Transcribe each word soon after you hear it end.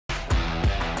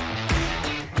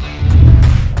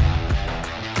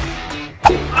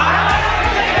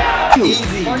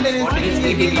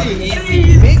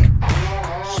Easy. Big,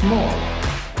 small.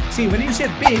 See, when you say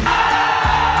big,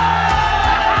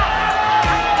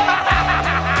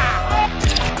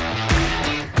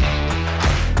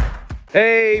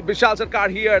 hey, Bishal Sarkar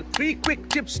here. 3 quick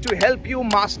tips to help you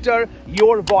master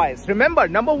your voice. Remember,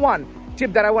 number 1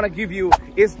 tip that I want to give you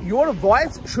is your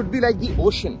voice should be like the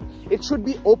ocean. It should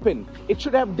be open. It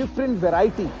should have different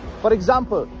variety. For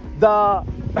example, the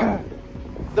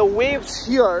waves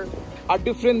here are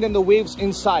different than the waves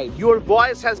inside. Your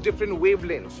voice has different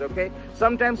wavelengths, okay?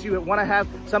 Sometimes you want to have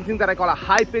something that I call a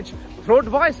high-pitched throat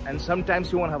voice, and sometimes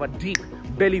you want to have a deep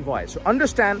belly voice. So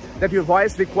understand that your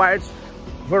voice requires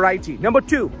variety. Number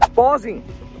 2, pausing.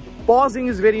 Pausing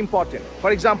is very important.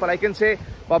 For example, I can say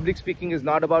public speaking is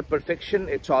not about perfection,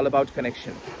 it's all about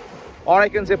connection. Or I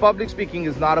can say public speaking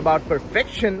is not about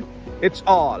perfection, it's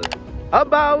all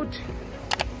about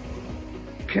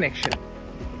connection.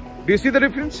 Do you see the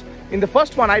difference? In the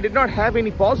first one, I did not have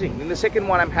any pausing. In the second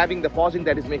one, I'm having the pausing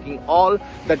that is making all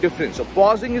the difference. So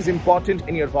pausing is important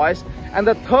in your voice. And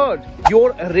the third,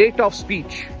 your rate of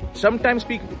speech. Sometimes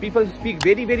people speak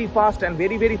very, very fast and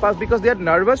very, very fast because they are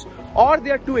nervous or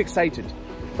they are too excited.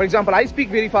 For example, I speak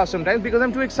very fast sometimes because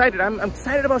I'm too excited. I'm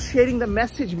excited about sharing the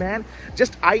message, man.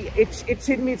 It's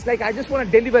hit me. It's like I just want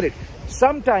to deliver it.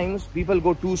 Sometimes people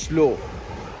go too slow.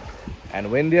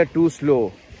 And when they are too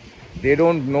slow, they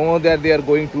don't know that they are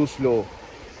going too slow.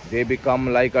 They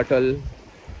become like Atal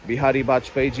Bihari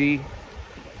Vajpayee ji.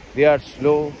 They are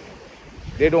slow.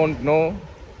 They don't know.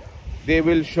 They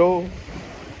will show.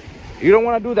 You don't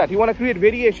want to do that. You want to create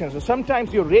variations. So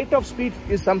sometimes your rate of speech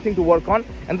is something to work on.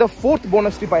 And the 4th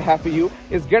bonus tip I have for you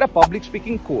is get a public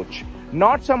speaking coach.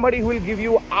 Not somebody who will give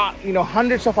you,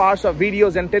 hundreds of hours of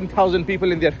videos and 10,000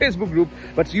 people in their Facebook group.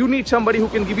 But you need somebody who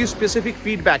can give you specific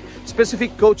feedback,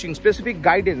 specific coaching, specific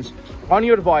guidance on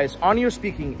your voice, on your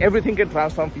speaking. Everything can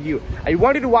transform for you. I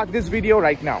want you to watch this video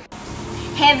right now.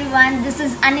 Hey everyone, this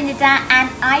is Anindita and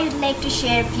I would like to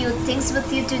share a few things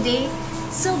with you today.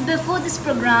 So before this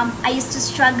program, I used to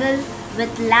struggle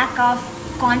with lack of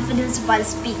confidence while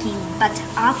speaking. But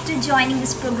after joining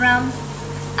this program,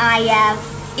 I have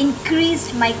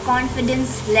increased my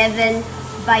confidence level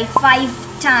by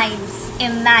 5 times.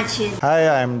 Imagine.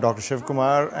 Hi, I'm Dr. Shiv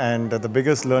Kumar, and the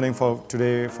biggest learning for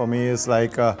today for me is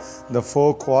like the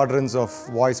 4 quadrants of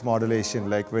voice modulation,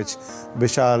 like which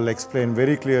Bishal explained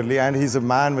very clearly, and he's a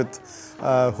man with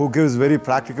who gives very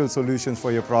practical solutions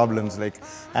for your problems,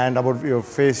 and about your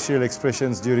facial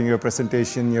expressions during your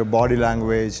presentation, your body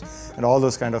language, and all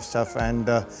those kind of stuff. And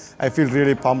I feel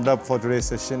really pumped up for today's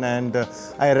session, and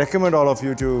I recommend all of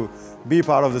you to be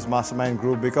part of this mastermind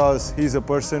group because he's a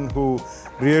person who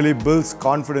really builds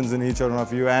confidence in each one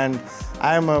of you, and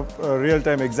I am a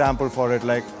real-time example for it.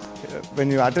 Like when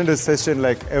you attend a session,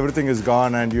 like everything is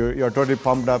gone and you're totally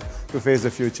pumped up to face the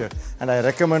future. And I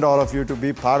recommend all of you to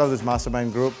be part of this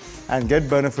mastermind group and get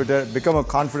benefited, become a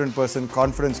confident person,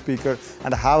 confident speaker,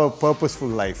 and have a purposeful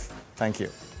life. Thank you.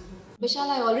 Bishal,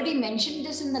 I already mentioned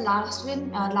this in the last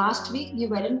week. You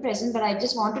weren't present, but I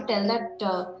just want to tell that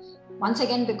once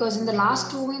again, because in the last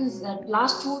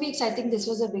 2 weeks, I think this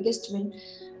was the biggest win.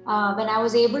 When I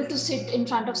was able to sit in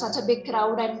front of such a big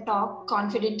crowd and talk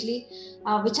confidently,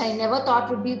 which I never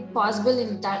thought would be possible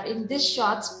in this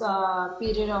short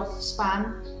period of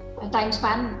time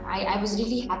span, I was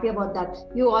really happy about that.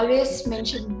 You always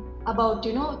mention about,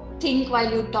 think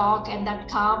while you talk, and that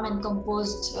calm and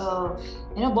composed,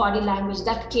 body language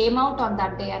that came out on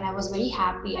that day, and I was very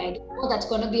happy. I know that's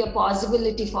going to be a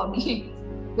possibility for me.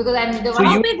 Because I'm the one.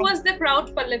 How big was the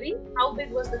crowd, Pallavi? How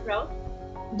big was the crowd?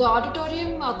 The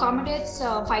auditorium accommodates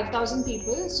 5,000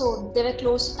 people, so there were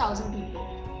close to 1,000 people.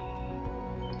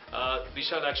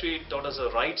 Bishal actually taught us a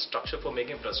right structure for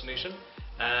making a presentation,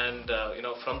 and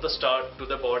from the start to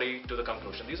the body to the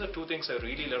conclusion. These are 2 things I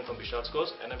really learned from Bishal's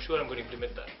course, and I'm sure I'm going to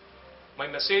implement that. My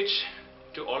message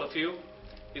to all of you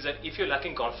is that if you're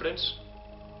lacking confidence,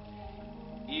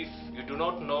 if you do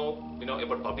not know,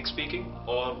 about public speaking,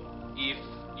 or if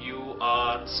you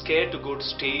are scared to go to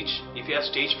stage, if you have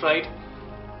stage fright,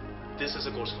 this is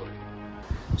a course for you.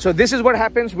 So this is what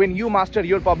happens when you master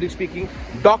your public speaking.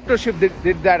 Dr. Shiv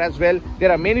did that as well.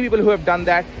 There are many people who have done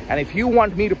that. And if you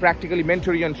want me to practically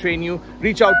mentor you and train you,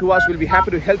 reach out to us. We'll be happy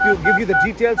to help you, give you the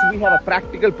details. We have a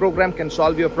practical program can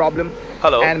solve your problem.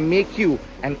 And make you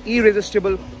an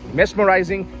irresistible,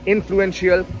 mesmerizing,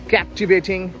 influential,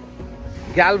 captivating,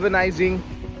 galvanizing,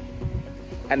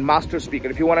 and master speaker.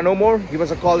 If you want to know more, give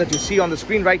us a call that you see on the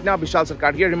screen right now. Bishal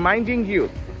Sarkar here, reminding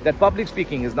you that public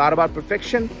speaking is not about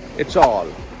perfection. It's all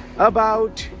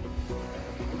about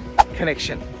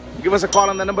connection. Give us a call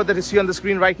on the number that you see on the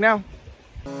screen right now.